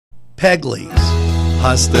Pegli's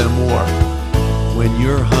Pasta and More. When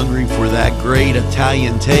you're hungry for that great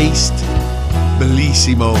Italian taste,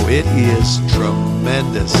 bellissimo, it is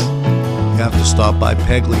tremendous. You have to stop by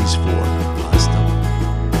Pegli's for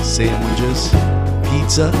pasta, sandwiches,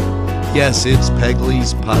 pizza. Yes, it's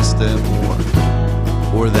Pegli's Pasta and More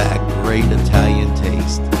for that great Italian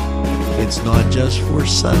taste. It's not just for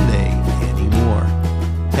Sunday anymore.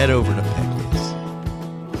 Head over to Pegli's.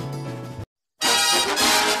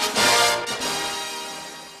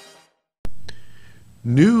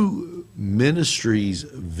 New Ministries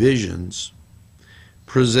Visions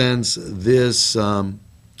presents this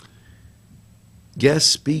guest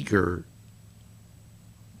speaker,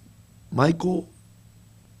 Michael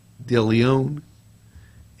DeLeon,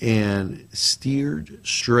 and Steered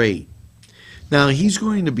Straight. Now, he's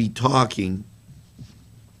going to be talking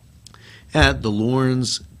at the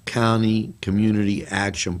Lawrence County Community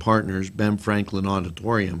Action Partners Ben Franklin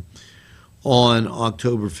Auditorium on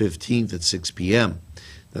October 15th at 6 p.m.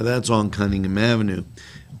 Now, that's on Cunningham Avenue.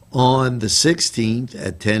 On the 16th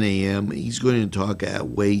at 10 a.m., he's going to talk at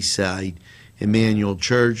Wayside Emmanuel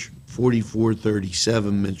Church,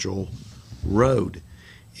 4437 Mitchell Road.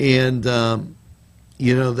 And,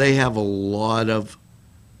 they have a lot of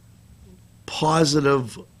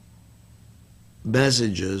positive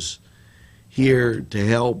messages here to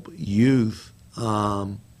help youth.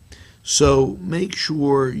 So make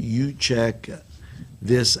sure you check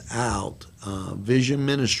this out. Vision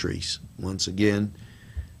Ministries, once again,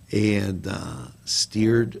 and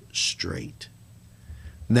Steered Straight.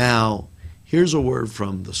 Now, here's a word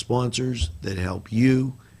from the sponsors that help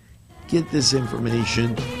you get this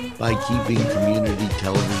information by keeping community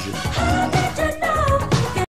television on.